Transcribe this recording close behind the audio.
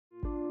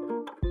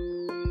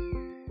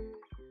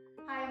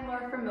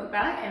Laura from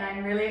Milkbar, and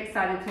I'm really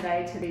excited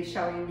today to be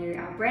showing you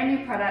our brand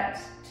new product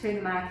to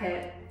the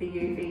market, the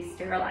UV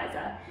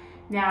Steriliser.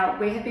 Now,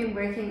 we have been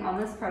working on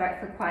this product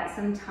for quite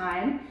some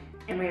time,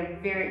 and we're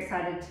very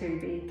excited to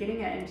be getting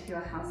it into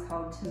your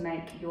household to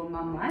make your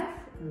mum life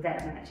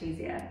that much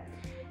easier.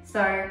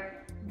 So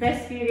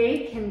this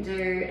beauty can do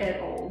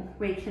it all.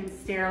 We can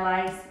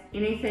sterilise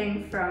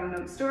anything from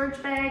milk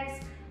storage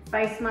bags,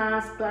 face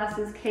masks,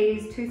 glasses,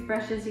 keys,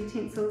 toothbrushes,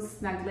 utensils,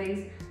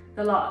 snugglies,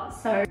 the lot.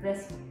 So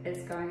this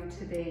is going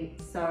to be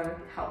so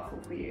helpful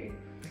for you.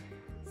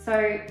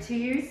 So to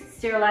use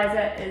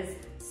Steriliser is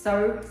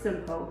so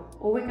simple.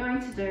 All we're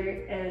going to do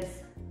is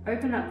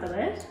open up the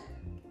lid,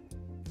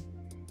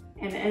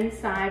 and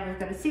inside we've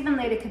got a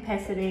 7-litre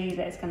capacity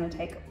that's going to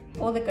take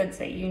all the goods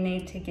that you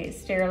need to get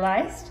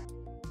sterilised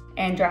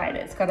and dried.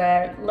 It's got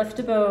a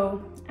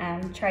liftable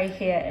tray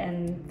here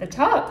in the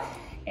top,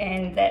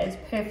 and that is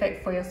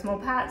perfect for your small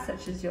parts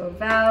such as your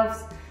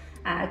valves,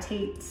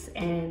 teats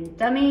and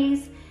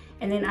dummies.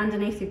 And then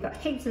underneath you've got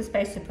heaps of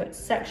space to put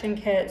suction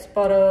kits,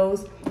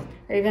 bottles,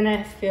 or even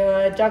if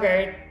your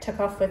doggo took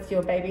off with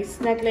your baby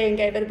snuggly and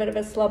gave it a bit of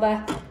a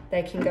slobber,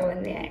 they can go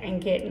in there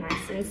and get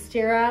nice and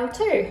sterile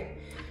too.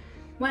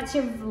 Once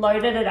you've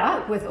loaded it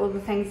up with all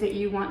the things that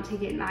you want to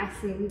get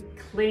nice and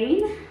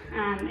clean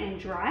and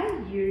dry,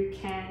 you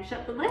can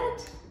shut the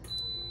lid.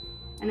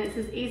 And it's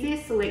as easy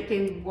as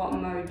selecting what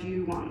mode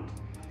you want.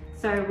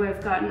 So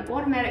we've got an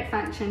automatic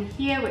function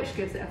here which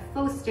gives it a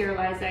full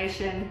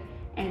sterilisation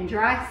and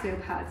dry, so your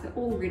parts are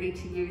all ready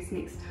to use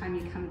next time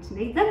you come to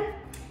need them.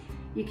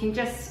 You can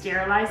just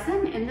sterilise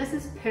them, and this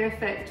is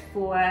perfect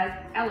for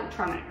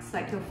electronics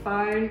like your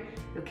phone,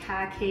 your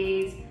car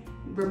keys,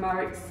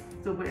 remotes,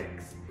 the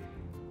works.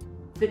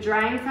 The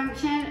drying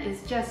function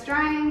is just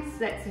drying, so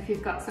that's if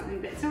you've got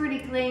something that's already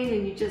clean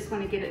and you just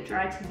want to get it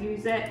dry to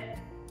use it.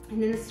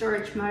 And then the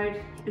storage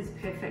mode is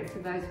perfect for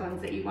those ones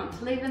that you want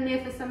to leave in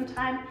there for some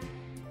time.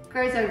 It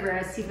goes over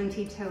a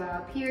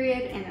 72-hour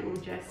period, and it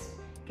will just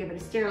give it a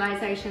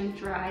sterilisation,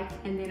 dry,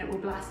 and then it will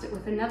blast it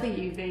with another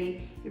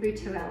UV every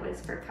 2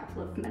 hours for a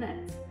couple of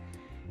minutes.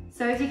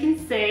 So as you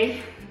can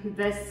see,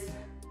 this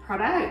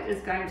product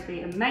is going to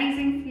be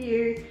amazing for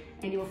you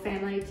and your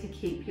family to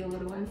keep your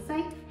little ones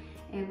safe,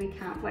 and we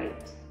can't wait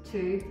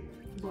to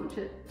launch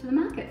it to the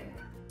market.